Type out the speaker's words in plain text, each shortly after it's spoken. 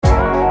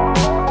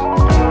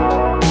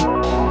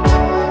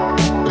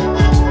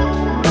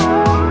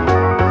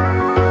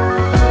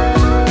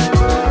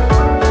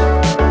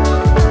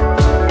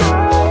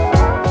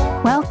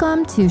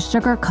to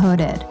Sugar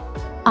Coated.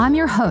 I'm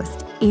your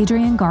host,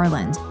 Adrienne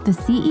Garland, the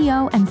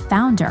CEO and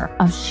founder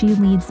of She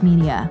Leads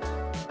Media.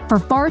 For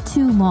far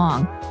too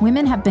long,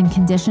 women have been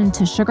conditioned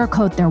to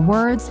sugarcoat their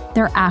words,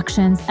 their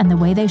actions, and the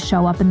way they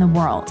show up in the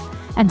world,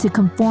 and to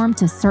conform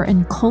to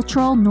certain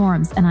cultural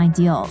norms and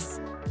ideals.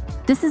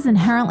 This is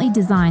inherently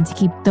designed to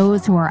keep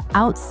those who are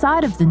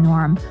outside of the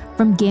norm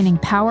from gaining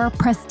power,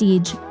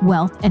 prestige,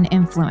 wealth, and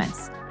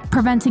influence,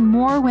 preventing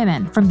more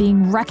women from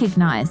being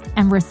recognized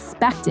and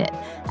respected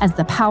as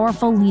the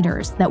powerful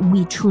leaders that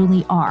we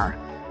truly are.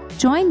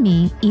 Join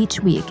me each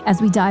week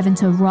as we dive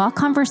into raw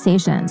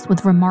conversations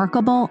with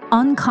remarkable,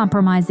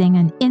 uncompromising,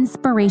 and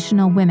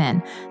inspirational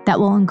women that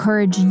will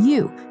encourage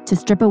you to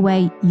strip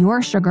away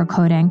your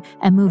sugarcoating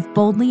and move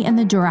boldly in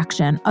the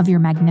direction of your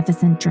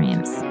magnificent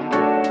dreams.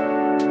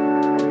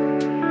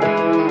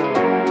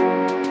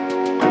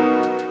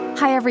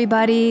 Hi,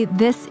 everybody.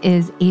 This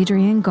is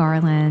Adrienne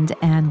Garland,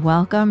 and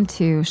welcome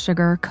to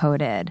Sugar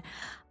Coated.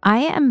 I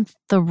am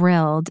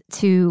thrilled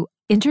to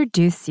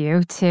introduce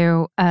you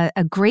to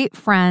a great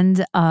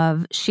friend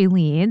of She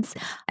Leads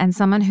and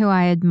someone who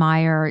I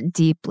admire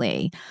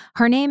deeply.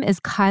 Her name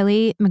is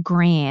Kylie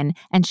McGrane,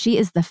 and she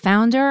is the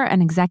founder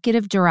and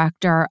executive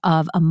director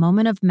of A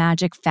Moment of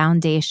Magic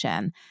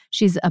Foundation.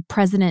 She's a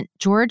President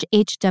George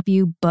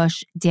H.W.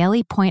 Bush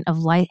Daily Point of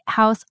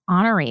Lighthouse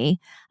honoree,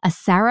 a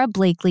Sarah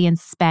Blakely and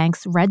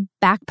Spanx Red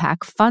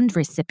Backpack Fund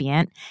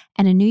recipient,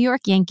 and a New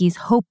York Yankees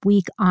Hope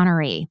Week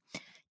honoree.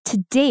 To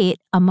date,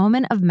 A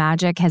Moment of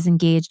Magic has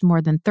engaged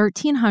more than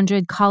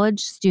 1,300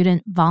 college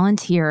student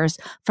volunteers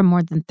from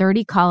more than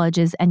 30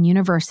 colleges and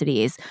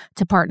universities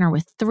to partner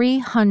with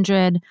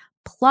 300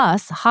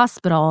 plus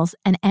hospitals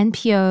and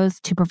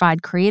NPOs to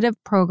provide creative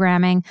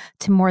programming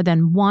to more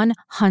than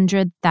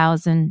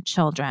 100,000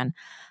 children.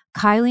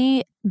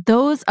 Kylie,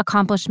 those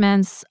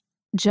accomplishments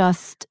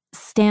just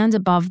stand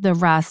above the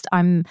rest.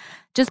 I'm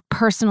just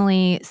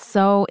personally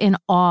so in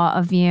awe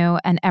of you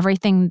and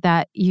everything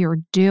that you're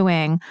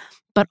doing,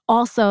 but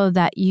also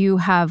that you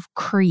have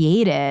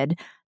created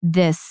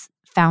this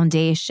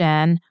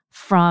foundation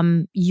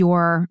from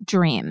your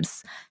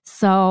dreams.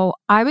 So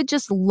I would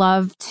just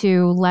love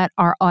to let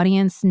our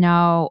audience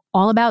know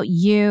all about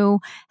you,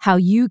 how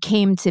you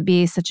came to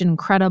be such an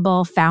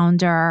incredible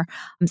founder.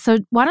 So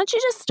why don't you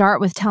just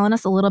start with telling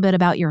us a little bit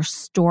about your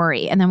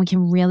story, and then we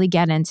can really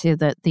get into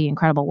the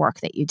incredible work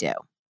that you do.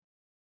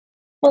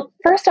 Well,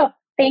 first off,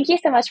 thank you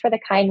so much for the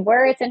kind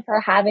words and for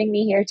having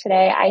me here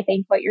today. I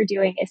think what you're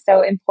doing is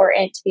so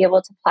important to be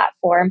able to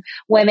platform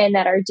women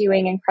that are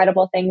doing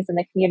incredible things in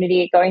the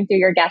community. Going through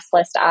your guest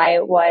list, I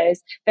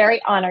was very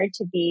honored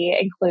to be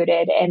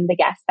included in the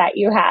guests that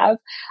you have.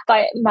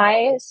 But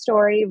my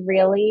story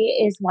really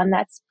is one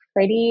that's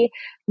pretty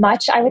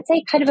much, I would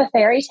say, kind of a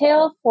fairy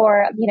tale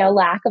for,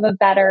 lack of a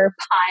better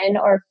pun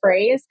or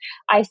phrase.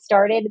 I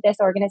started this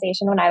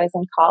organization when I was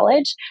in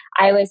college.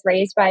 I was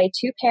raised by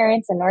two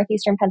parents in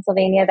northeastern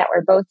Pennsylvania that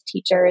were both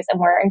teachers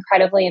and were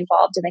incredibly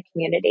involved in the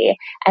community.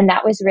 And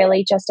that was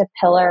really just a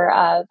pillar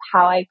of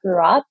how I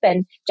grew up,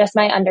 and just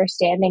my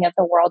understanding of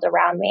the world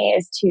around me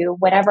is to,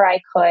 whenever I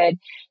could,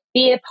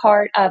 be a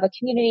part of a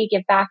community,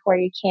 give back where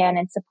you can,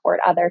 and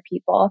support other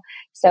people.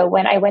 So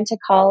when I went to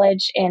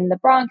college in the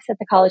Bronx at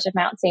the College of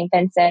Mount St.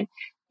 Vincent,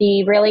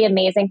 the really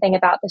amazing thing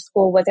about the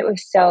school was it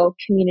was so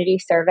community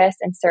service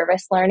and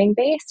service learning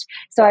based.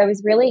 So I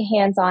was really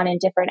hands-on in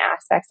different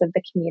aspects of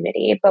the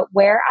community. But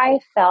where I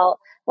felt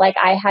like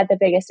I had the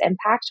biggest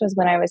impact was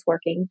when I was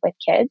working with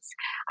kids.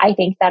 I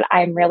think that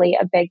I'm really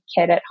a big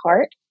kid at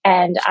heart,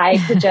 and I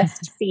could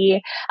just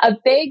see a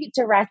big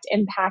direct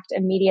impact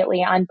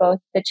immediately on both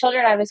the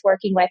children I was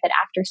working with at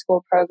after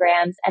school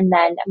programs, and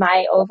then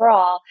my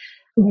overall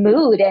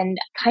mood and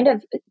kind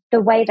of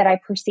the way that I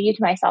perceived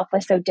myself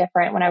was so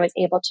different when I was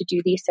able to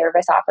do these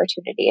service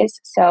opportunities.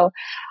 So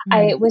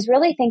I was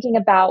really thinking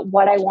about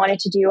what I wanted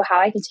to do, how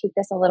I could take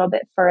this a little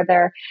bit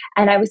further.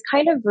 And I was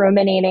kind of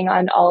ruminating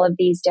on all of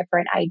these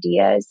different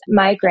ideas.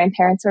 My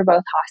grandparents were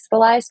both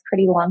hospitalized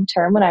pretty long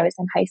term when I was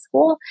in high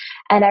school.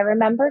 And I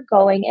remember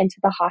going into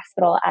the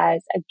hospital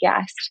as a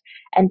guest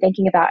and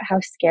thinking about how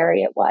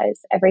scary it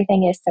was.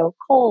 Everything is so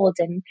cold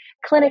and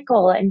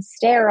clinical and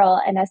sterile.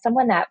 And as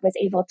someone that was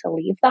able to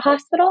leave the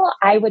hospital,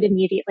 I would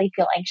immediately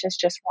feel anxious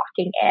just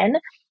walking in.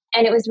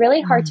 And it was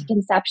really hard to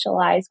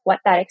conceptualize what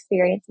that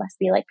experience must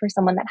be like for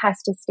someone that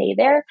has to stay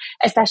there,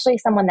 especially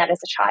someone that is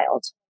a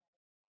child.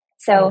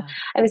 So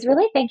I was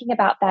really thinking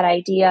about that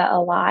idea a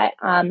lot.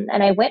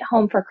 And I went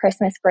home for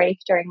Christmas break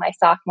during my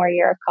sophomore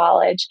year of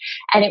college.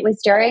 And it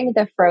was during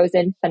the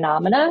Frozen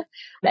phenomena.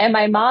 And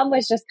my mom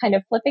was just kind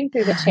of flipping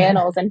through the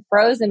channels and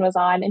Frozen was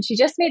on. And she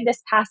just made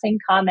this passing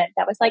comment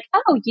that was like,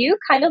 "Oh, you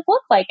kind of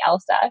look like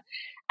Elsa."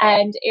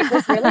 And it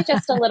was really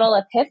just a little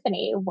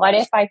epiphany. What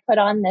if I put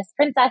on this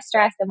princess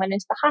dress and went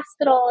into the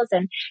hospitals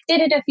and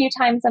did it a few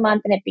times a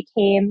month, and it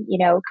became,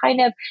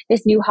 kind of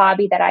this new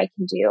hobby that I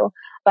can do.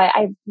 But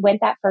I went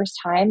that first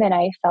time and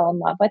I fell in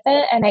love with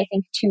it. And I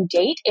think to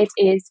date, it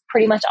is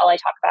pretty much all I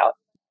talk about.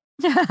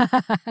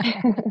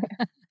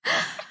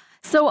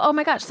 So, oh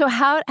my gosh. So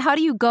how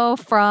do you go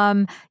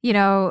from,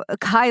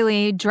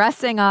 Kylie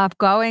dressing up,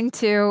 going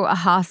to a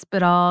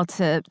hospital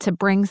to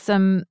bring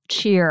some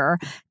cheer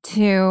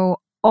to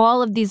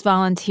all of these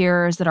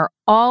volunteers that are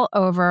all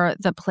over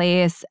the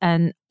place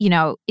and,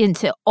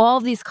 into all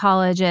of these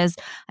colleges?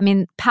 I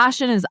mean,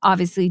 passion is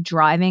obviously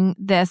driving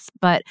this,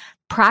 but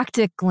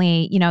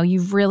practically,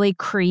 you've really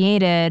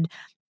created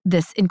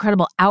this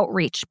incredible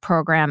outreach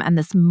program and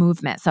this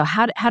movement. So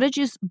how did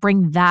you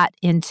bring that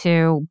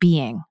into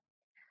being?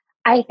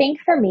 I think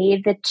for me,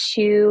 the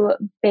two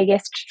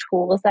biggest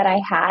tools that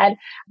I had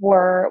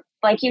were,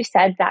 like you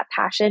said, that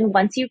passion.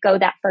 Once you go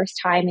that first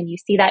time and you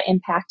see that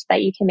impact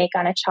that you can make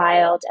on a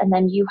child, and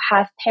then you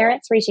have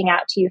parents reaching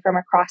out to you from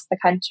across the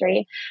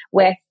country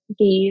with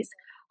these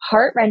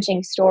heart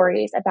wrenching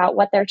stories about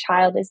what their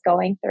child is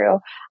going through,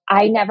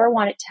 I never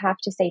wanted to have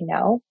to say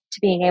no to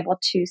being able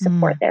to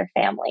support Mm, their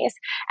families.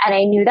 And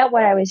I knew that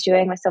what I was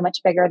doing was so much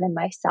bigger than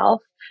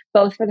myself,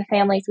 both for the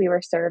families we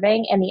were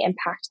serving and the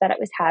impact that it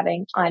was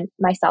having on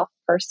myself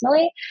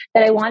personally,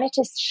 that I wanted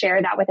to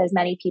share that with as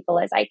many people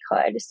as I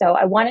could. So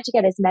I wanted to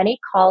get as many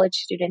college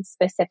students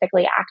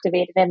specifically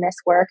activated in this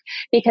work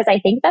because I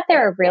think that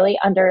they're a really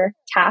under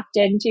tapped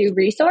into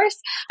resource.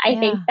 I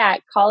think yeah. that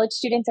college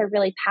students are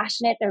really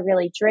passionate, they're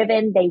really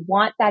driven, they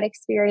want that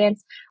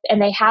experience, and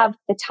they have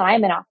the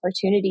time and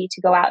opportunity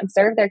to go out and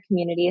serve their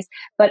communities,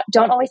 but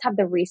don't always have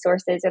the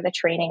resources or the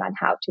training on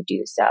how to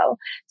do so.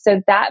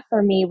 So that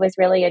for me was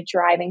really a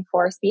driving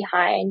force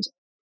behind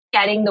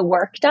getting the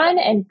work done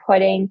and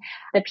putting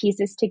the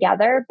pieces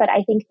together. But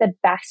I think the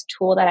best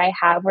tool that I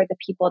have were the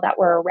people that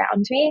were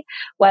around me,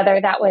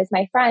 whether that was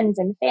my friends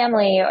and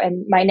family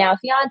and my now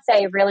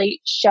fiance,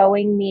 really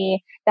showing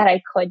me that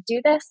I could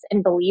do this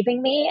and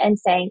believing me and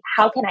saying,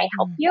 how can I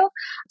help Mm, you?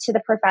 To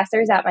the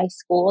professors at my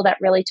school that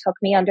really took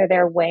me under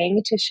their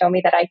wing to show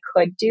me that I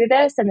could do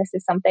this. And this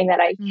is something that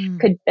I mm.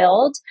 could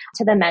build,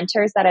 to the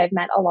mentors that I've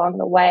met along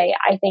the way.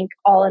 I think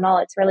all in all,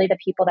 it's really the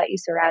people that you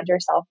surround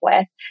yourself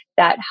with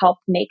that help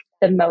make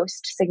the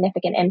most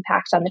significant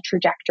impact on the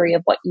trajectory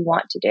of what you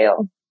want to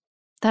do.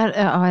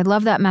 I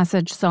love that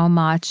message so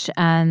much.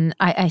 And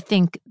I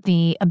think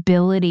the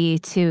ability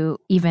to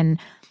even,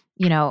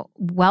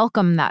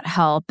 welcome that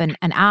help and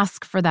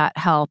ask for that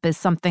help is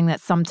something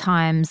that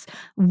sometimes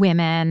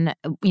women,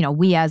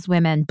 we as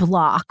women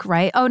block,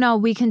 right? Oh no,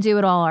 we can do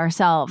it all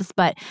ourselves.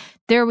 But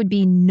there would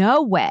be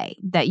no way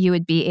that you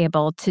would be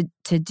able to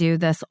do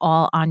this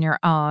all on your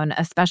own,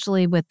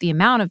 especially with the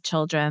amount of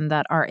children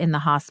that are in the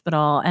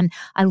hospital. And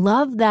I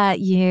love that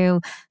you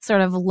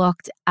sort of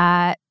looked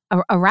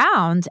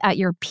around at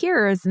your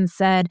peers and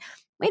said,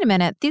 wait a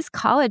minute, these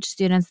college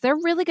students, they're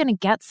really going to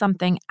get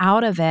something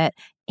out of it.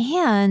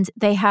 And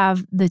they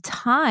have the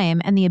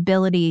time and the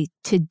ability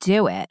to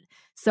do it.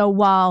 So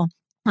while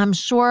I'm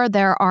sure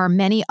there are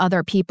many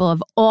other people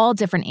of all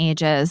different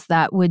ages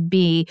that would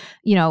be,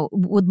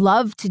 would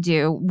love to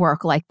do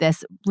work like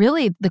this.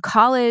 Really, the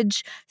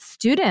college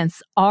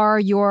students are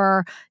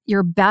your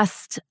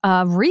best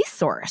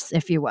resource,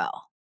 if you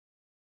will.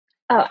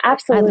 Oh, I love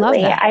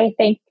absolutely. that. I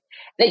think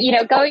that,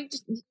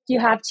 you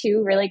have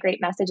two really great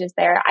messages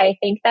there. I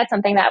think that's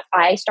something that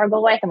I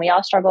struggle with and we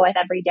all struggle with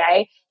every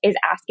day is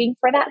asking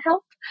for that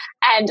help.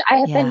 And I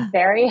have Yeah. been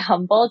very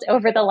humbled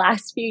over the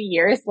last few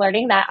years,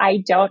 learning that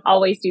I don't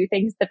always do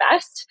things the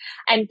best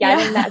and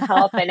getting that Yeah.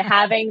 help and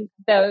having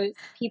those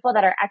people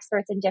that are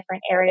experts in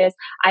different areas.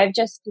 I've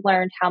just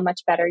learned how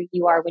much better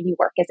you are when you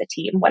work as a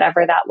team,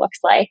 whatever that looks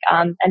like.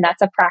 And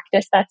that's a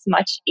practice that's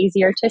much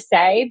easier to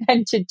say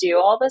than to do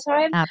all the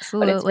time, but it's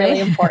Absolutely. really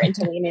important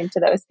to lean into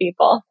those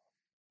people.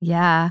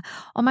 Yeah.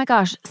 Oh my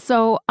gosh.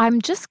 So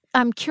I'm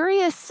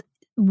curious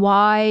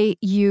why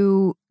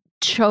you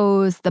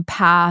chose the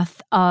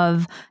path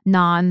of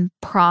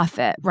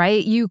nonprofit,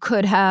 right? You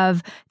could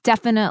have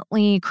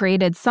definitely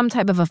created some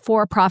type of a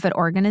for-profit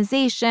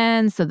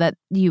organization so that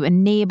you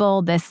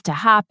enable this to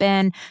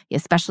happen,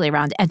 especially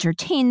around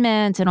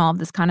entertainment and all of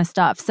this kind of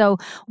stuff. So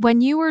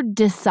when you were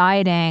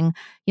deciding,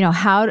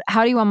 how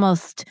do you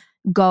almost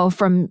go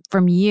from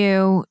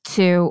you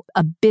to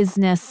a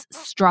business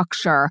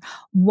structure,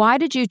 why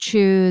did you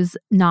choose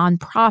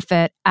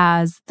nonprofit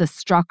as the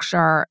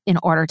structure in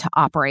order to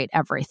operate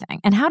everything?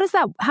 And how does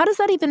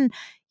that even,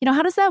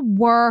 how does that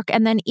work?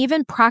 And then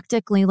even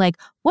practically, like,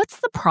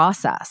 what's the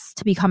process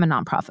to become a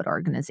nonprofit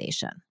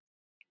organization?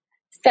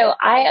 So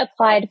I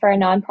applied for a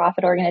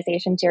nonprofit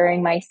organization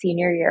during my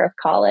senior year of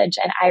college.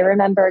 And I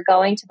remember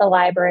going to the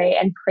library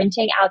and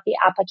printing out the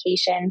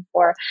application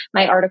for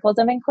my articles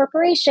of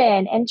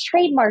incorporation and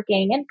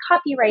trademarking and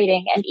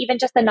copywriting and even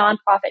just the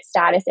nonprofit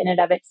status in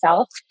and of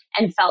itself.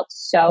 and felt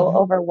so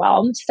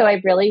overwhelmed. So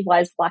I really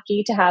was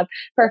lucky to have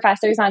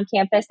professors on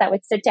campus that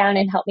would sit down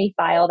and help me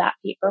file that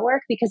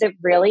paperwork, because it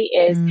really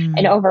is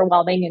an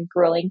overwhelming and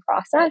grueling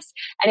process.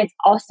 And it's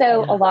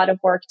also a lot of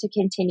work to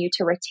continue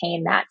to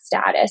retain that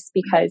status,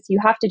 because you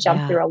have to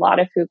jump through a lot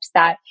of hoops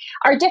that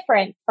are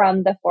different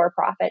from the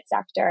for-profit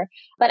sector.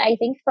 But I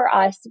think for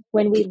us,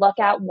 when we look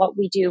at what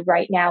we do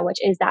right now, which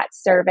is that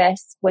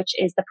service, which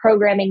is the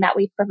programming that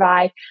we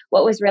provide,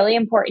 what was really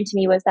important to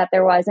me was that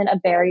there wasn't a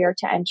barrier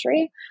to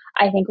entry.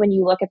 I think when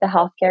you look at the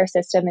healthcare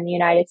system in the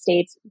United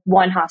States,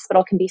 one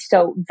hospital can be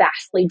so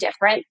vastly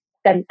different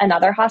than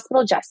another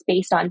hospital just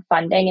based on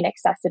funding and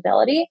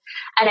accessibility.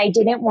 And I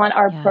didn't want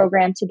our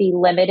program to be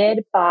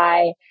limited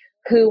by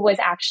who was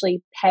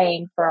actually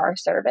paying for our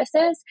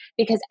services,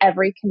 because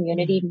every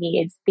community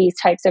needs these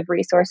types of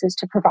resources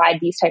to provide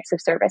these types of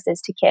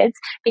services to kids,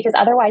 because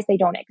otherwise they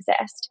don't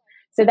exist.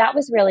 So that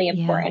was really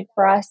important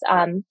for us.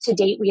 To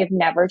date, we have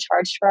never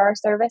charged for our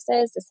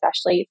services,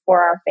 especially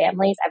for our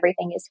families.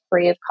 Everything is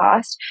free of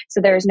cost.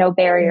 So there's no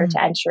barrier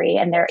to entry,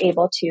 and they're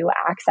able to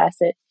access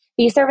it,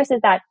 these services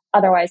that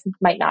otherwise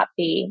might not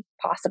be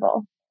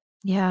possible.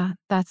 Yeah,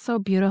 that's so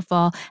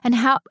beautiful. And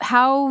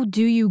how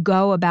do you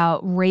go about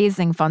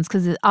raising funds?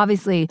 Because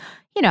obviously,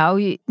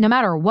 no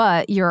matter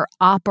what, you're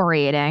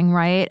operating,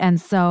 right?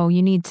 And so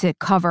you need to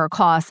cover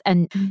costs.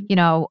 And,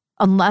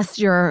 unless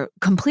you're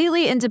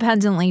completely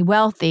independently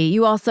wealthy,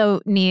 you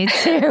also need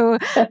to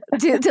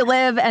to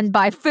live and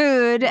buy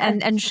food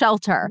and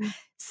shelter.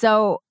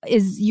 So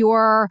is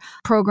your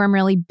program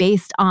really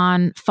based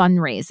on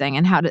fundraising?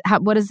 And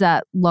what does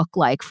that look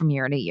like from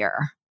year to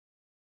year?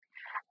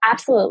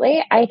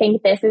 Absolutely. I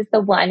think this is the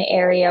one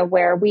area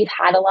where we've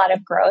had a lot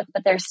of growth,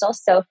 but there's still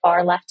so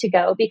far left to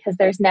go, because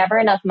there's never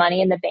enough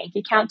money in the bank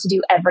account to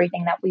do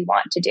everything that we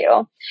want to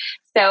do.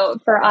 So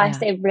for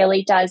us, it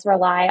really does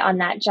rely on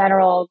that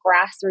general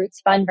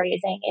grassroots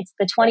fundraising. It's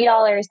the $20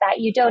 that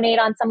you donate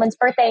on someone's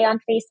birthday on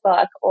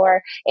Facebook,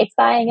 or it's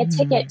buying a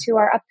ticket to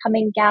our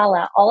upcoming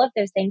gala. All of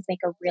those things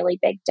make a really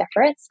big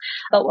difference.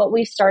 But what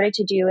we've started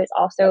to do is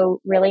also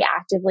really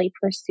actively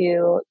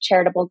pursue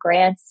charitable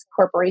grants,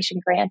 corporation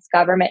grants,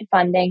 government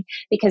funding,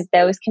 because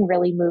those can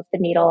really move the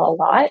needle a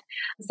lot.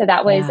 So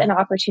that was an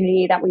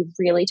opportunity that we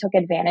really took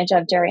advantage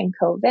of during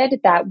COVID.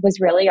 That was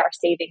really our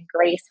saving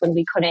grace when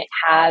we couldn't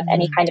have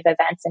any kind of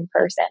events in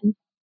person.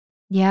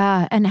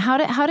 Yeah. And how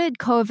did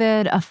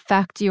COVID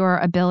affect your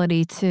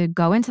ability to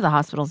go into the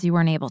hospitals? You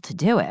weren't able to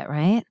do it,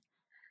 right?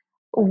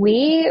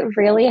 We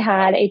really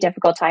had a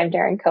difficult time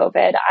during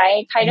COVID.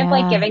 I kind of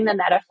like giving the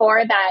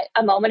metaphor that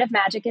a moment of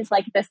magic is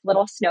like this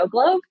little snow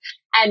globe.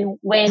 And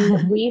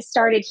when we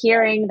started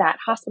hearing that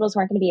hospitals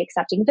weren't going to be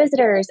accepting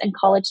visitors and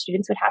college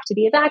students would have to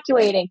be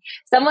evacuating,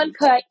 someone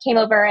came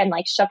over and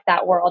like shook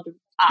that world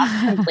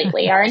up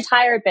completely. Our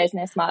entire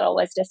business model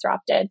was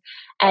disrupted.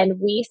 And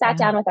we sat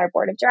down with our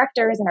board of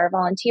directors and our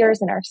volunteers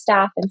and our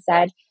staff and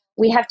said,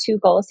 we have two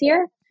goals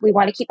here. We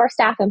want to keep our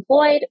staff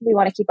employed. We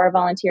want to keep our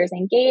volunteers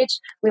engaged.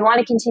 We want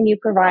to continue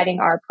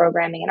providing our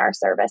programming and our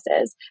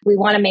services. We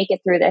want to make it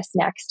through this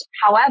next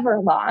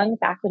however long,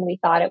 back when we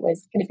thought it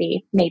was going to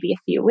be maybe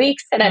a few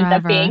weeks. It ended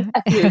up being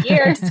a few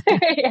years.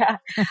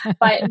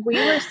 But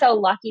we were so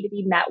lucky to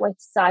be met with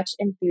such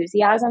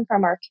enthusiasm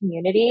from our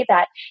community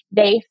that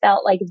they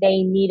felt like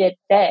they needed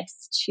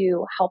this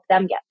to help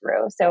them get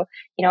through. So,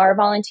 our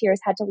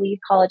volunteers had to leave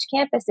college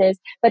campuses,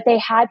 but they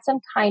had some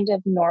kind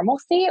of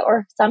normalcy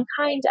or some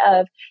kind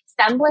of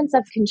semblance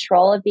of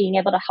control of being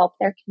able to help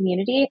their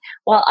community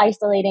while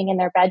isolating in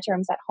their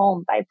bedrooms at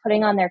home by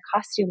putting on their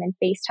costume and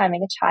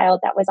FaceTiming a child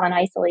that was on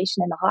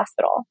isolation in the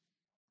hospital.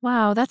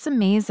 Wow, that's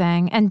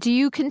amazing. And do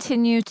you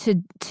continue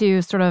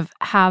to sort of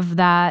have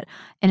that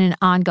in an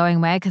ongoing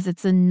way? Because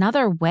it's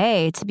another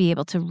way to be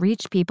able to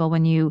reach people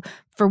when you,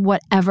 for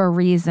whatever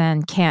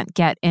reason, can't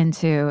get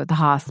into the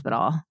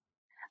hospital.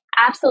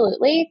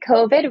 Absolutely.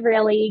 COVID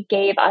really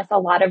gave us a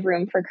lot of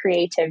room for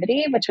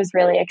creativity, which was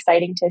really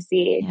exciting to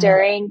see.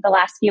 During the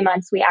last few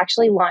months, we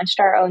actually launched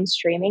our own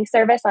streaming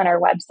service on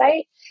our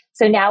website.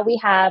 So now we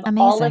have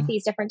all of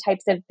these different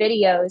types of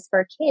videos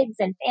for kids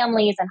and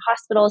families and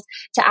hospitals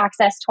to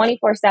access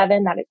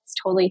 24/7, that it's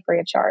totally free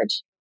of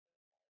charge.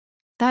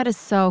 That is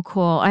so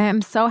cool. I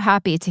am so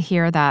happy to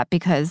hear that,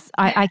 because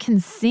I can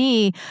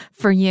see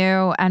for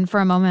you and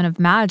for a moment of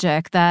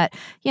magic that,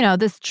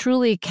 this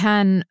truly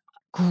can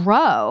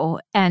grow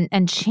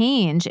and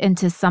change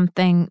into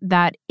something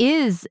that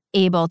is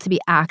able to be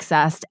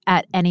accessed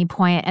at any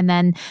point. And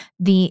then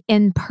the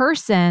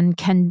in-person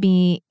can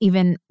be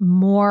even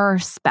more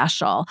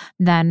special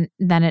than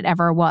it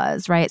ever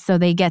was, right? So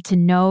they get to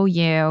know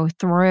you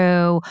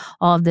through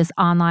all of this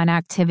online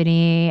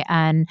activity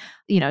and,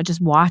 just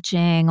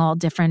watching all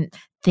different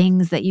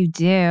things that you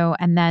do.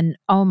 And then,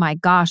 oh my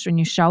gosh, when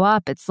you show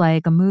up, it's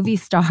like a movie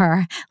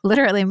star,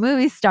 literally a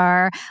movie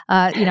star,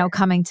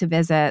 coming to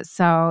visit.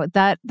 So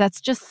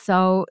that's just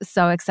so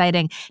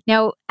exciting.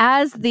 Now,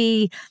 as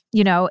the,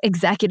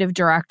 executive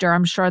director,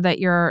 I'm sure that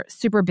you're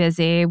super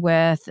busy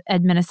with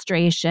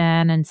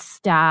administration and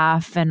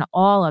staff and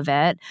all of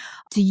it.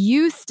 Do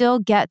you still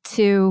get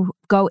to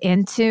go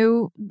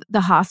into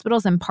the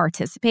hospitals and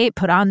participate,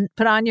 put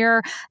on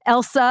your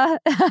Elsa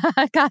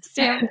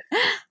costume?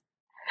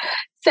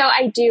 So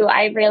I do.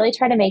 I really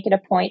try to make it a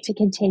point to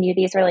continue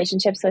these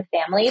relationships with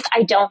families.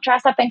 I don't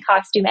dress up in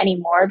costume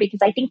anymore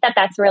because I think that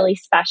that's really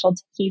special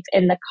to keep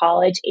in the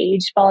college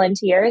age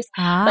volunteers.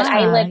 But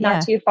I live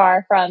not too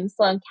far from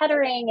Sloan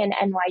Kettering and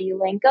NYU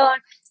Langone.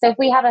 So if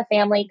we have a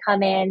family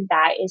come in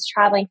that is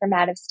traveling from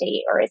out of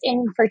state or is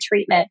in for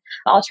treatment,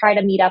 I'll try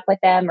to meet up with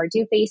them or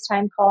do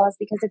FaceTime calls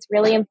because it's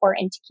really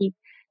important to keep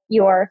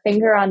your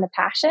finger on the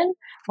passion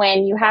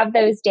when you have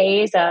those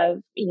days of,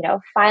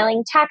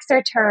 filing tax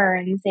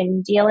returns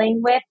and dealing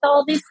with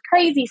all this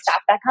crazy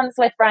stuff that comes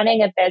with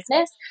running a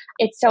business.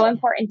 It's so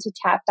important to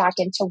tap back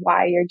into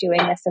why you're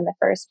doing this in the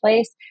first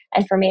place.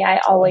 And for me, I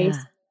always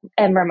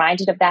am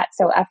reminded of that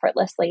so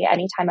effortlessly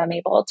anytime I'm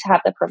able to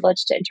have the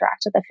privilege to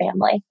interact with a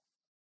family.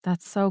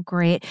 That's so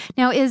great.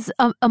 Now, is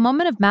a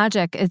Moment of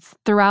Magic, it's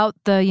throughout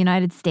the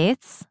United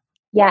States?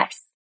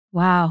 Yes.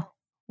 Wow.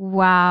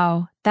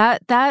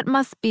 That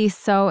must be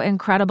so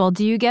incredible.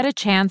 Do you get a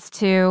chance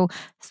to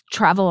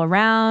travel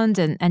around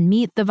and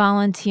meet the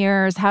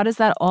volunteers? How does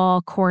that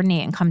all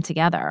coordinate and come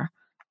together?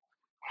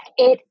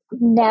 It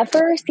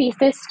never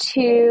ceases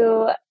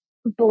to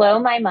blow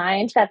my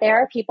mind that there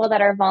are people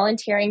that are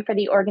volunteering for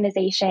the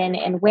organization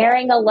and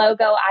wearing a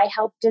logo I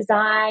helped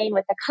design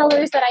with the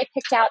colors that I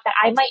picked out that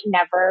I might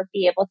never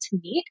be able to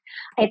meet.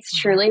 It's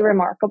truly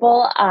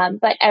remarkable.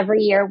 But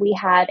every year we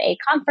have a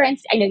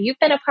conference. I know you've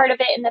been a part of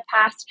it in the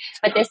past,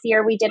 but this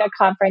year we did a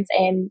conference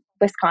in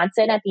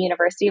Wisconsin at the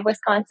University of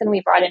Wisconsin.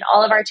 We brought in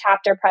all of our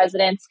chapter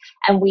presidents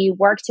and we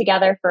worked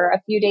together for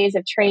a few days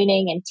of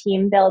training and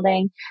team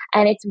building.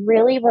 And it's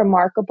really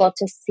remarkable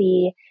to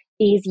see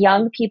these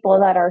young people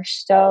that are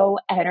so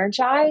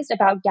energized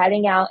about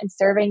getting out and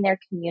serving their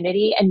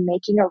community and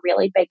making a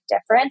really big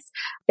difference.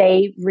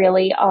 They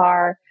really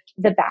are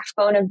the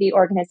backbone of the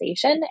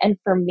organization. And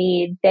for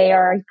me, they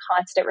are a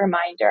constant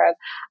reminder of,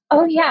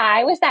 oh yeah,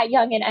 I was that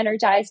young and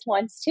energized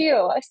once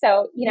too.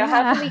 So,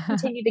 how can we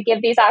continue to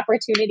give these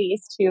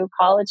opportunities to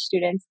college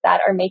students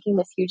that are making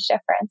this huge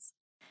difference?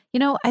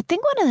 I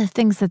think one of the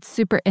things that's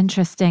super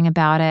interesting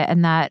about it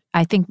and that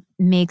I think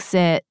makes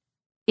it,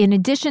 in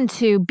addition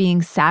to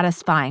being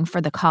satisfying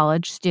for the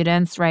college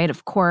students, right?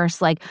 Of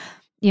course,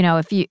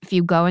 if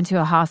you go into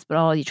a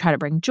hospital, you try to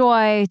bring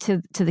joy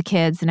to the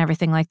kids and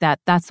everything like that.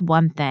 That's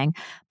one thing.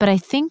 But I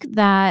think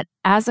that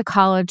as a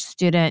college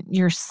student,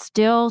 you're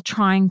still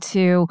trying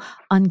to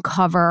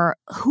uncover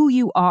who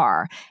you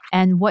are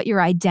and what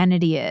your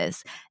identity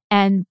is.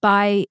 And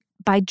by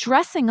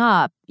dressing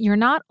up, you're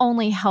not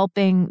only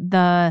helping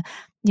the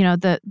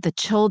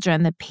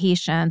children, the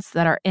patients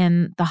that are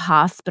in the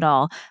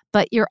hospital,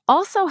 but you're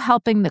also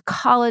helping the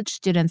college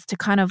students to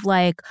kind of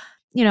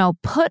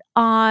put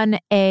on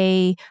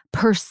a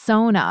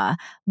persona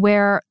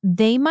where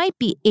they might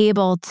be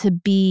able to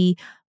be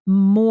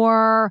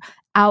more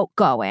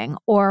outgoing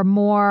or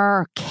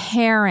more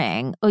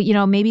caring.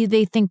 Maybe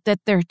they think that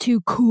they're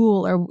too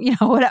cool or,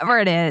 whatever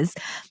it is.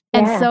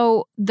 And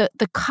so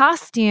the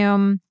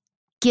costume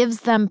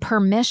gives them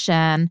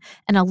permission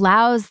and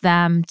allows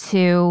them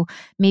to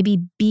maybe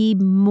be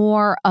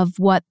more of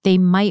what they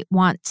might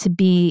want to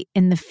be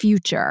in the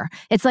future.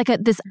 It's like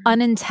this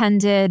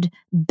unintended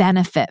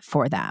benefit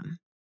for them.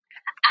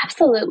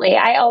 Absolutely.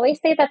 I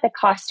always say that the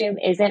costume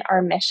isn't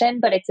our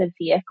mission, but it's a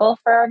vehicle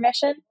for our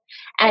mission.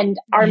 And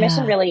our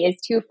mission really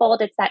is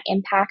twofold. It's that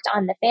impact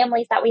on the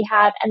families that we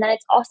have, and then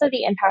it's also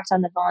the impact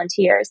on the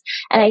volunteers.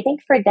 And I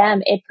think for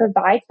them, it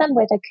provides them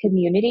with a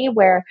community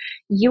where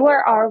you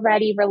are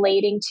already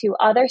relating to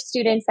other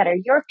students that are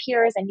your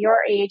peers and your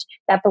age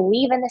that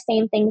believe in the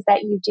same things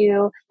that you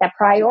do, that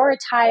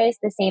prioritize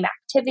the same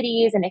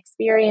activities and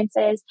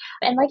experiences.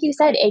 And like you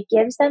said, it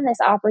gives them this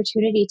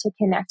opportunity to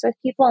connect with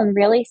people and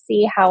really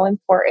see how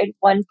important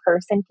one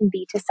person can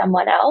be to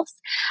someone else.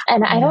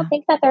 And I don't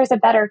think that there's a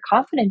better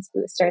confidence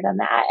booster than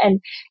that.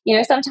 And,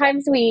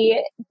 sometimes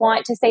we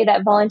want to say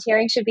that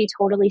volunteering should be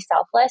totally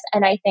selfless.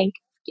 And I think,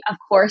 of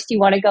course, you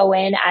want to go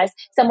in as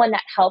someone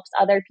that helps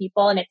other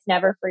people and it's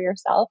never for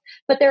yourself.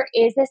 But there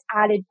is this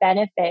added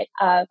benefit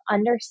of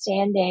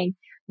understanding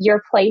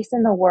your place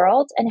in the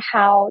world and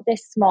how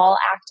this small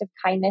act of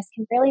kindness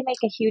can really make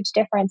a huge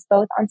difference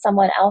both on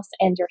someone else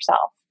and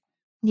yourself.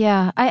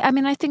 Yeah. I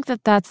mean, I think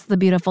that that's the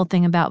beautiful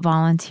thing about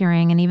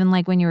volunteering. And even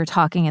like when you were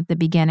talking at the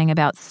beginning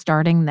about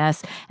starting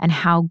this and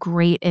how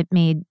great it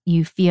made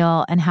you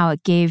feel and how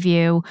it gave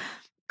you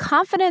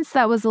confidence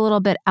that was a little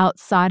bit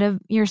outside of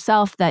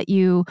yourself that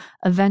you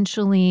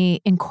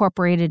eventually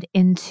incorporated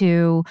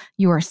into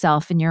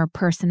yourself and your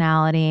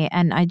personality.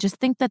 And I just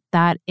think that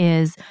that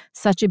is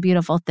such a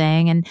beautiful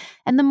thing. And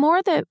the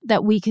more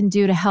that we can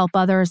do to help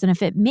others, and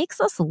if it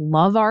makes us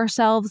love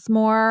ourselves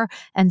more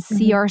and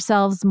see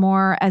ourselves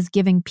more as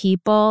giving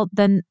people,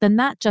 then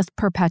that just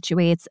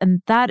perpetuates.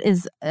 And that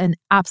is an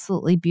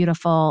absolutely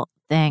beautiful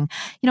thing.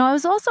 I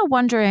was also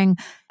wondering,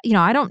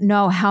 I don't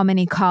know how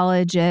many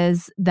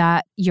colleges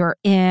that you're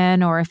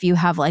in, or if you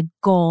have like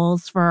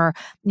goals for,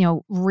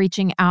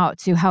 reaching out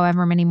to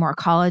however many more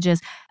colleges.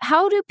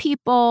 How do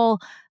people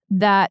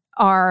that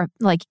are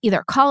like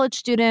either college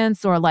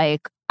students or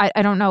like,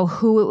 I don't know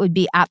who it would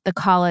be at the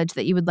college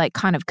that you would like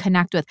kind of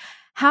connect with.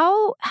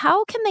 How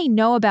can they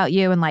know about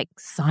you and like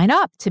sign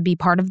up to be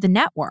part of the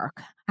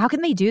network? How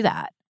can they do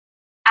that?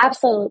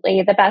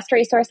 Absolutely. The best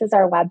resource is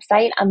our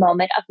website,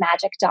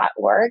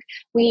 amomentofmagic.org.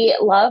 We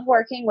love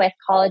working with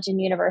college and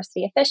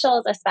university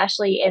officials,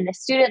 especially in the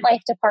student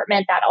life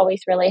department. That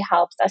always really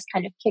helps us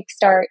kind of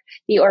kickstart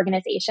the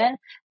organization.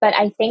 But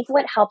I think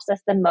what helps us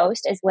the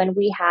most is when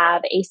we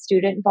have a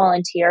student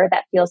volunteer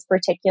that feels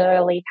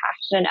particularly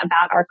passionate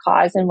about our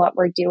cause and what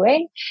we're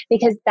doing,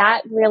 because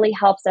that really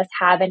helps us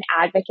have an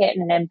advocate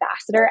and an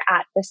ambassador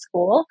at the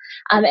school.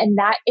 And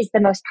that is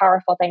the most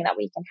powerful thing that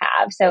we can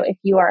have. So if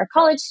you are a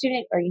college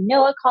student or you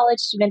know a college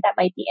student that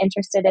might be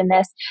interested in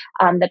this,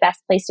 the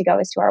best place to go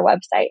is to our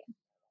website.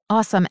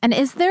 Awesome. And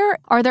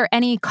are there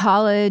any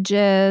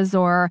colleges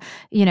or,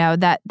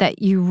 that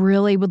you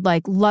really would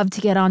like love to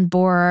get on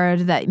board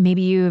that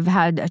maybe you've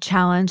had a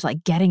challenge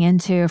like getting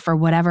into for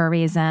whatever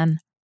reason?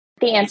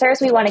 The answer is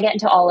we want to get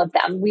into all of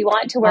them. We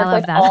want to work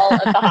with all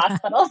of the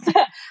hospitals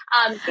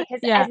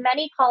because as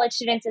many college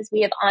students as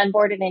we have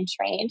onboarded and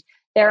trained,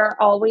 there are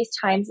always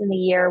times in the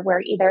year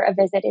where either a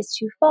visit is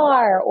too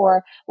far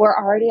or we're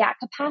already at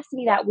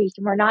capacity that week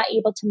and we're not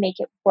able to make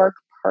it work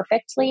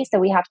perfectly. So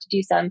we have to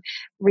do some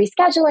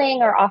rescheduling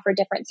or offer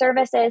different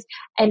services.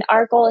 And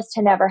our goal is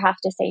to never have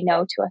to say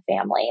no to a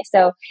family.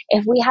 So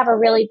if we have a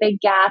really big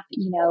gap,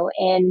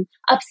 in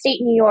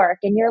upstate New York,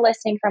 and you're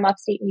listening from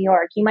upstate New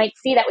York, you might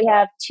see that we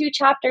have 2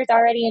 chapters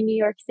already in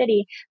New York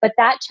City, but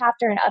that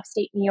chapter in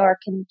upstate New York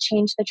can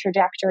change the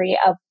trajectory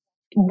of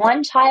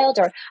one child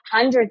or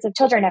hundreds of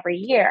children every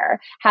year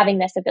having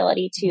this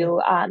ability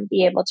to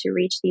be able to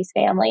reach these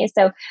families.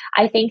 So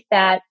I think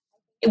that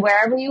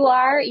wherever you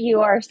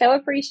are so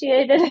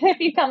appreciated if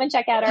you come and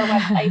check out our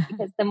website,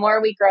 because the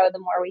more we grow, the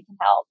more we can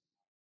help.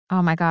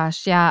 Oh my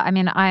gosh. Yeah. I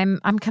mean, I'm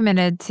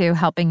committed to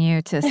helping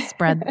you to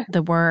spread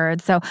the word.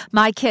 So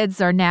my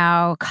kids are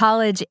now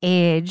college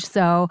age,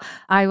 so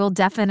I will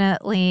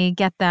definitely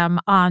get them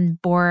on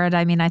board.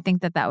 I mean, I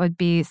think that would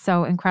be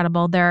so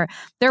incredible. They're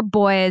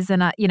boys,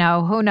 and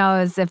who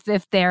knows if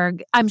they're.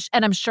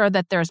 I'm sure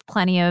that there's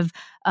plenty of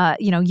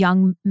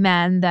young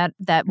men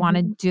that want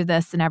to do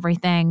this and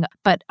everything.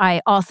 But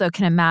I also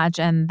can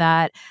imagine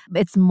that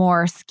it's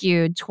more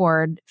skewed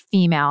toward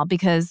female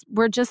because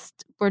we're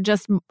just,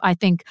 I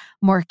think,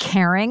 more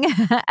caring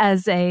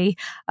as a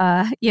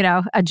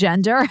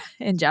gender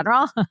in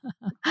general.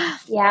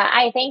 Yeah,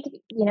 I think,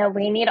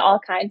 we need all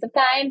kinds of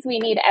kinds. We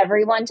need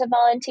everyone to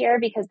volunteer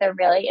because there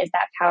really is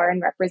that power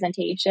and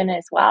representation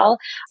as well.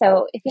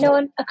 So if you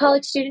know a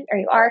college student or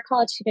you are a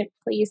college student,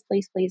 please,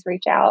 please, please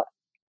reach out.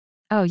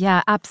 Oh,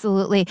 yeah,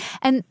 absolutely.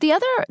 And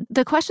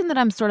the question that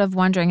I'm sort of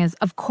wondering is,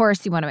 of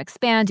course, you want to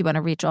expand, you want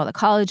to reach all the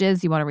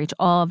colleges, you want to reach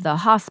all of the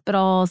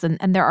hospitals, and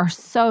there are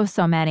so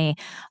many.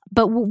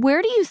 But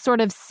where do you sort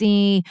of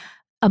see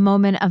a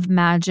Moment of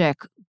Magic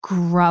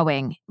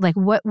growing? Like,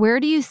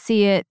 where do you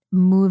see it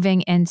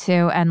moving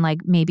into and like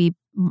maybe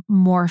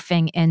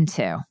morphing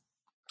into?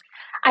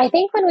 I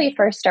think when we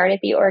first started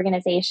the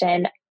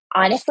organization,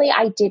 honestly,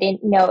 I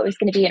didn't know it was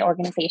going to be an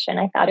organization.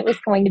 I thought it was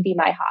going to be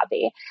my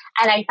hobby.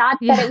 And I thought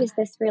that it was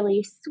this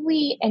really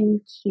sweet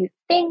and cute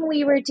thing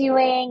we were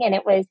doing. And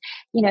it was,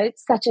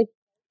 such a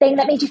thing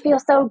that made you feel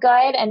so good.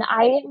 And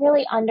I didn't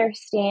really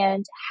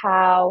understand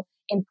how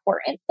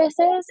important this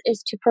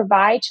is to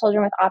provide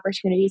children with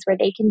opportunities where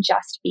they can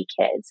just be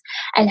kids,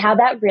 and how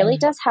that really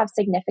does have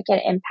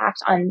significant impact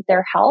on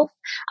their health,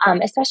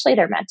 especially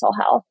their mental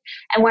health.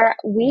 And where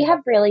we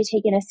have really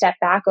taken a step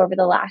back over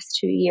the last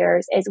 2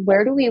 years is,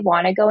 where do we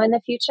want to go in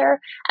the future?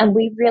 And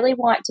we really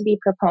want to be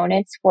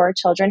proponents for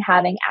children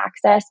having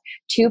access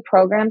to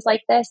programs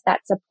like this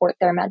that support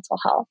their mental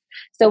health.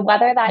 So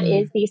whether that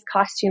is these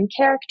costume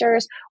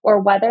characters,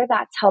 or whether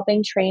that's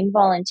helping train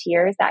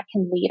volunteers that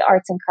can lead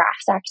arts and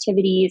crafts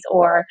activities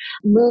or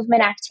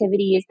movement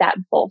activities that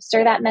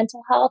bolster that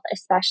mental health,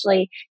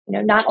 especially,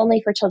 not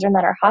only for children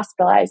that are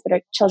hospitalized,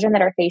 but children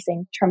that are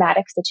facing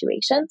traumatic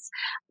situations.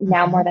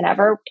 Now more than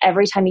ever,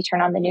 every time you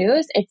turn on the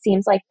news, it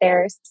seems like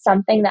there's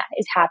something that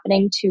is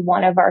happening to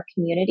one of our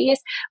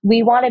communities.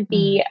 We want to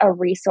be a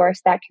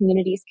resource that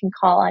communities can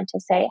call on to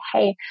say,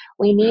 hey,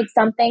 we need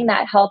something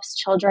that helps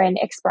children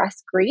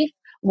express grief.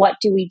 what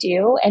do we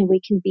do? And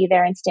we can be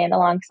there and stand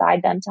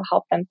alongside them to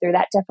help them through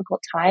that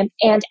difficult time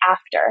and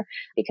after,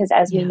 because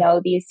as we Yeah.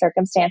 know, these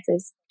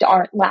circumstances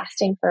aren't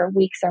lasting for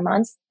weeks or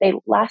months. They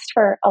last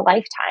for a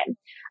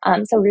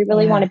lifetime. So we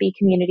really want Yeah. to be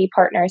community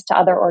partners to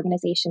other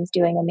organizations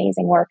doing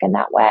amazing work in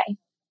that way.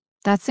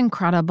 That's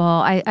incredible.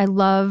 I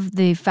love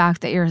the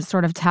fact that you're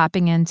sort of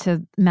tapping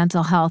into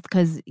mental health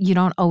because you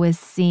don't always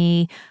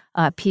see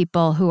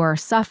people who are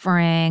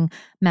suffering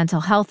mental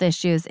health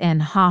issues in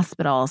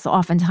hospitals. So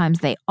oftentimes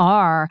they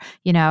are,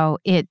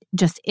 it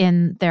just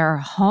in their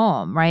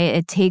home, right?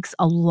 It takes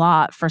a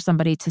lot for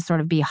somebody to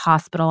sort of be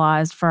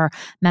hospitalized for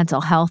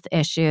mental health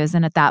issues.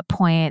 And at that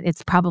point,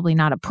 it's probably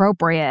not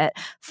appropriate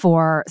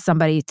for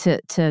somebody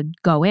to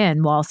go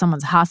in while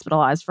someone's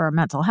hospitalized for a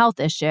mental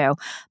health issue.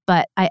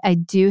 But I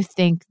do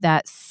think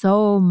that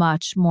so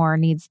much more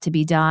needs to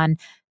be done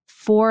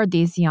for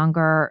these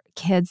younger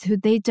kids who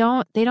they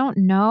don't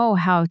know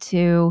how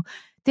to,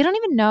 they don't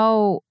even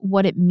know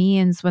what it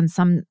means when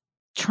some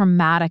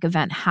traumatic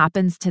event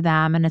happens to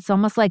them. And it's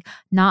almost like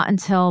not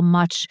until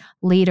much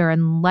later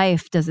in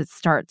life does it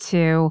start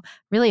to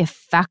really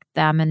affect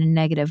them in a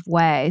negative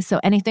way. So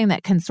anything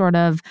that can sort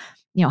of,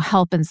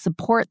 help and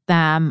support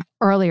them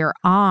earlier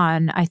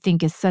on, I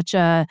think is such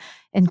a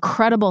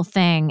incredible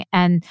thing.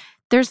 And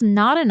there's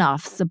not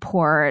enough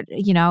support,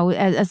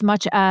 as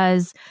much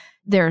as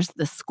there's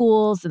the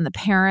schools and the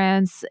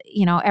parents,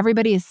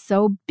 everybody is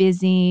so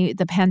busy.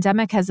 The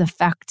pandemic has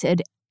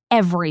affected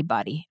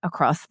everybody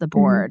across the Mhm.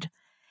 board.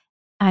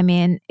 I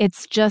mean,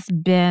 it's just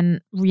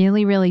been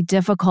really, really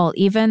difficult.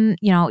 Even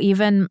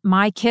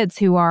my kids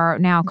who are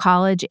now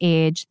college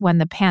age, when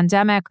the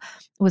pandemic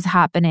was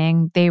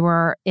happening, they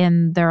were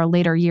in their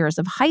later years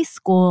of high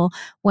school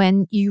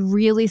when you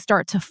really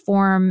start to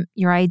form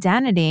your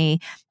identity.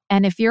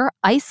 And if you're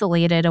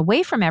isolated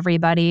away from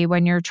everybody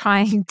when you're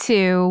trying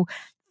to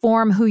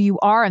form who you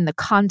are in the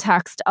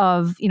context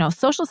of,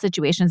 social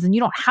situations, and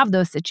you don't have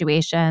those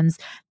situations,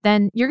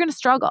 then you're going to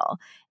struggle.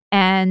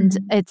 And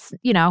Mhm. it's,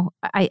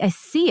 I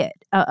see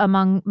it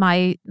among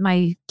my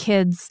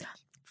kids'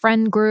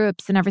 friend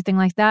groups and everything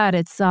like that.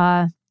 It's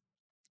sad,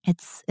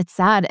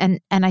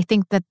 and I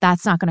think that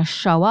that's not going to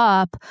show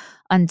up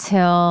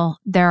until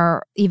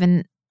they're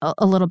even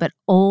a little bit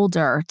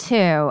older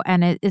too,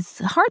 and it's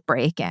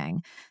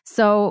heartbreaking.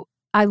 So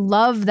I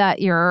love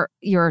that you're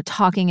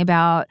talking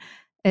about.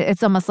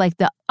 It's almost like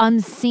the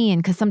unseen,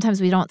 because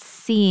sometimes we don't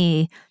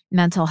see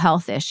mental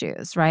health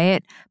issues,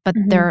 right? But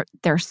Mhm.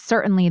 they're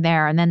certainly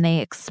there, and then they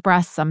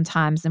express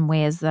sometimes in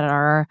ways that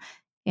are,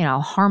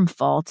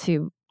 harmful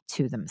to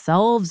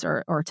themselves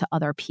or to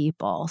other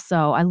people.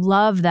 So I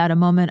love that a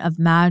moment of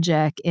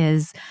magic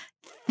is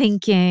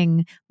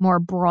thinking more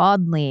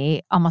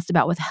broadly almost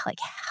about what like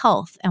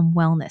health and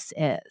wellness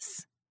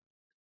is.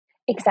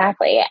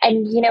 Exactly.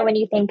 And, when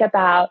you think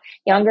about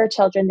younger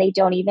children, they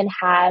don't even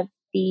have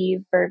the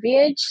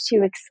verbiage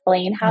to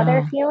explain how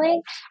they're Oh,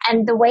 feeling.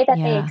 And the way that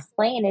they yeah.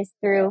 explain is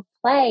through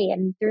play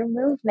and through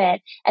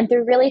movement and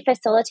through really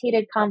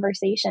facilitated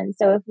conversations.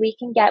 So if we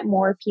can get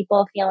more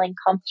people feeling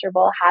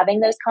comfortable having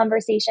those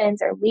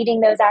conversations or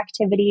leading those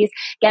activities,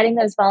 getting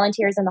those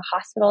volunteers in the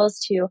hospitals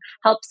to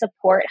help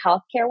support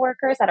healthcare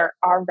workers that are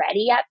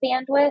already at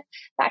bandwidth,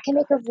 that can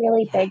make a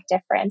really Yeah. big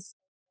difference.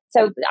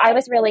 So I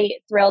was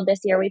really thrilled this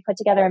year. We put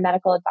together a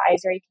medical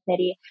advisory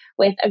committee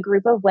with a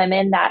group of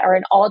women that are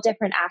in all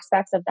different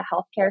aspects of the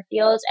healthcare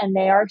field, and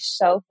they are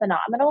so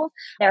phenomenal.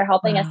 They're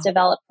helping us Wow.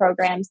 develop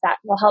programs that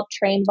will help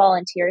train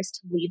volunteers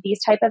to lead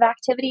these type of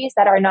activities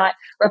that are not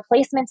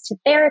replacements to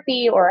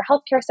therapy or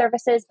healthcare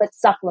services, but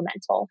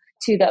supplemental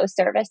to those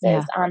services.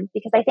 Yeah.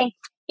 Because I think,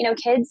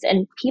 kids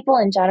and people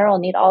in general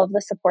need all of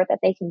the support that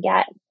they can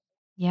get.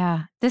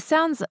 Yeah, this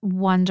sounds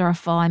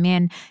wonderful. I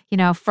mean,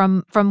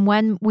 from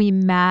when we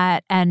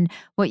met and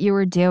what you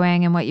were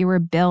doing and what you were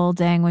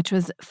building, which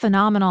was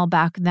phenomenal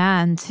back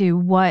then, to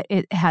what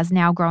it has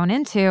now grown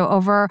into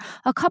over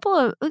a couple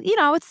of,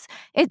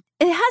 it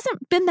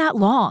hasn't been that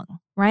long,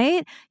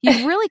 right?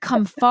 You've really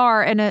come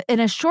far in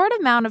a short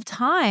amount of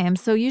time.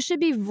 So you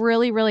should be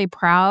really, really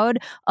proud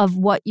of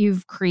what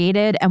you've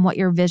created and what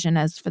your vision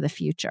is for the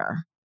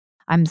future.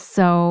 I'm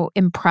so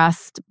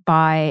impressed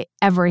by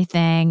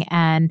everything,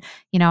 and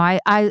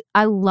I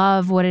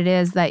love what it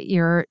is that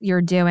you're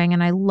doing,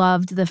 and I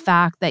loved the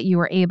fact that you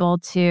were able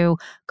to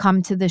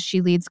come to the She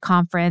Leads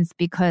conference,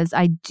 because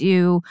I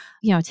do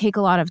take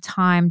a lot of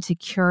time to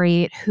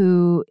curate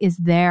who is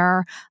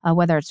there,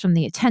 whether it's from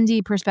the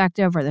attendee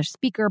perspective or the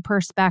speaker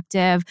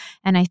perspective.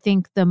 And I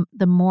think the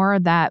more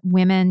that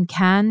women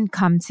can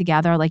come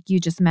together, like you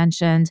just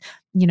mentioned,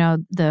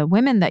 the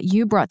women that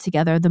you brought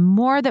together, the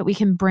more that we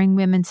can bring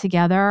women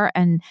together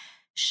and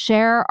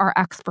share our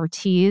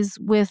expertise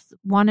with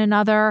one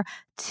another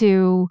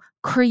to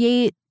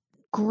create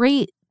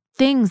great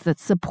things that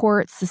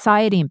support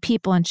society and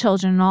people and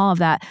children and all of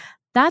that.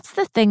 That's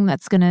the thing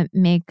that's going to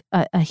make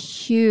a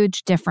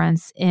huge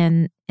difference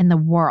in the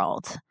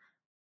world.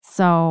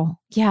 So,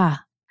 yeah.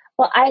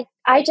 Well, I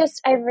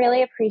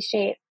really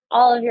appreciate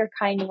all of your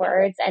kind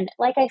words. And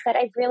like I said,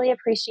 I really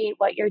appreciate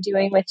what you're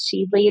doing with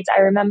She Leads.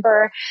 I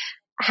remember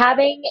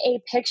having a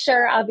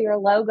picture of your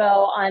logo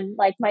on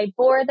like my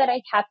board that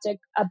I kept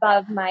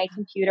above my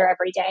computer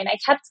every day. And I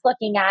kept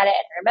looking at it. And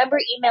I remember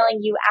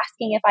emailing you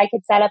asking if I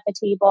could set up a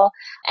table.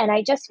 And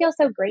I just feel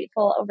so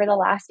grateful over the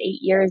last 8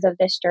 years of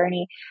this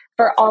journey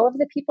for all of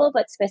the people,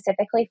 but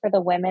specifically for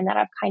the women that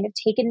have kind of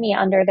taken me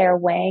under their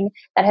wing,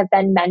 that have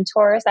been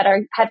mentors, that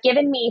have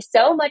given me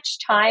so much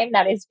time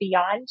that is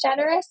beyond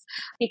generous,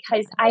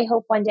 because I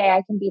hope one day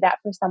I can be that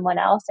for someone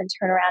else and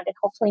turn around and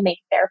hopefully make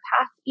their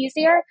path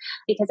easier.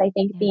 Because I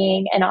think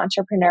being an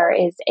entrepreneur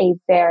is a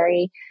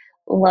very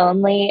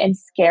lonely and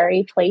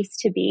scary place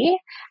to be.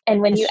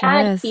 And when you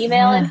add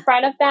female in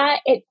front of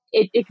that, it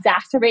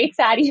exacerbates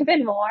that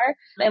even more.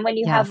 And when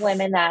you have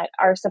women that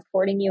are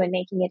supporting you and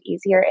making it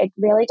easier, it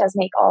really does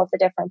make all of the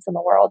difference in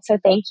the world. So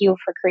thank you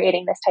for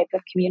creating this type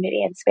of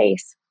community and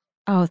space.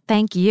 Oh,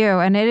 thank you.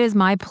 And it is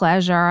my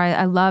pleasure.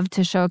 I love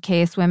to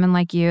showcase women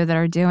like you that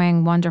are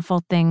doing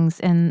wonderful things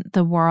in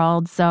the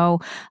world.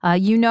 So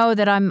you know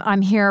that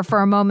I'm here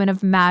for a moment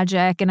of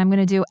magic, and I'm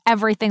going to do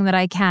everything that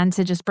I can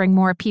to just bring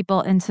more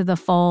people into the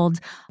fold.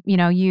 You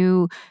know,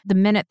 the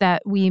minute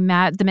that we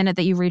met, the minute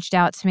that you reached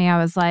out to me, I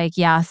was like,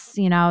 yes,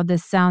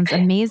 this sounds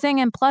amazing.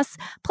 And plus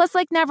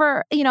like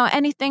never,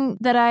 anything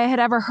that I had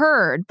ever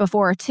heard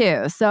before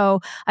too. So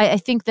I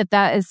think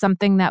that is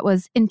something that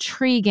was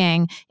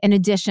intriguing in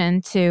addition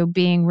to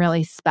being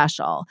really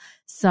special.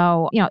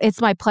 So,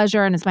 it's my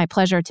pleasure, and it's my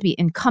pleasure to be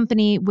in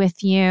company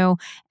with you.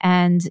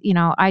 And,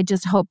 I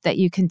just hope that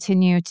you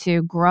continue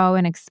to grow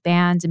and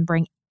expand and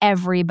bring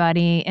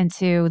everybody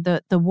into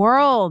the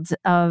world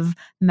of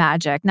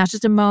magic, not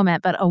just a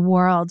moment, but a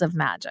world of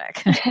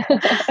magic.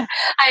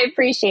 I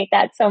appreciate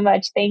that so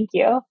much. Thank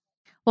you.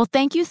 Well,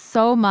 thank you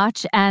so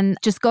much. And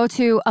just go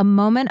to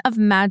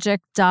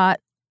amomentofmagic.org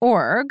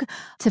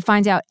to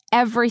find out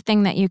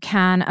everything that you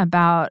can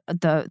about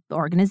the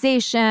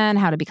organization,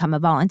 how to become a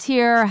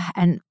volunteer,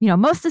 and,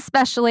 most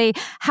especially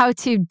how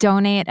to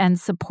donate and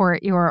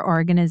support your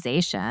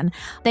organization.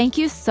 Thank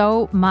you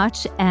so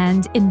much,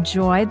 and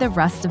enjoy the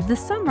rest of the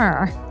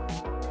summer.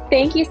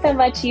 Thank you so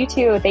much. You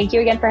too. Thank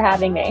you again for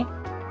having me.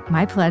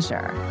 My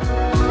pleasure.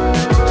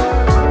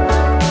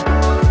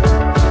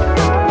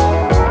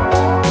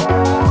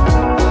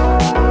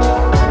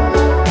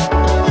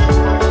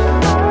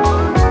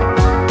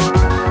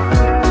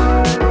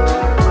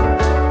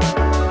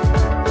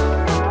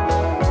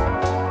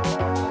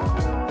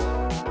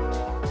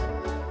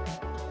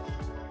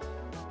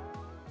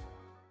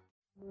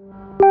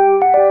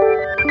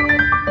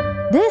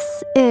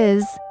 This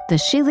is the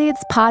She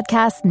Leads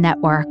Podcast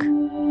Network.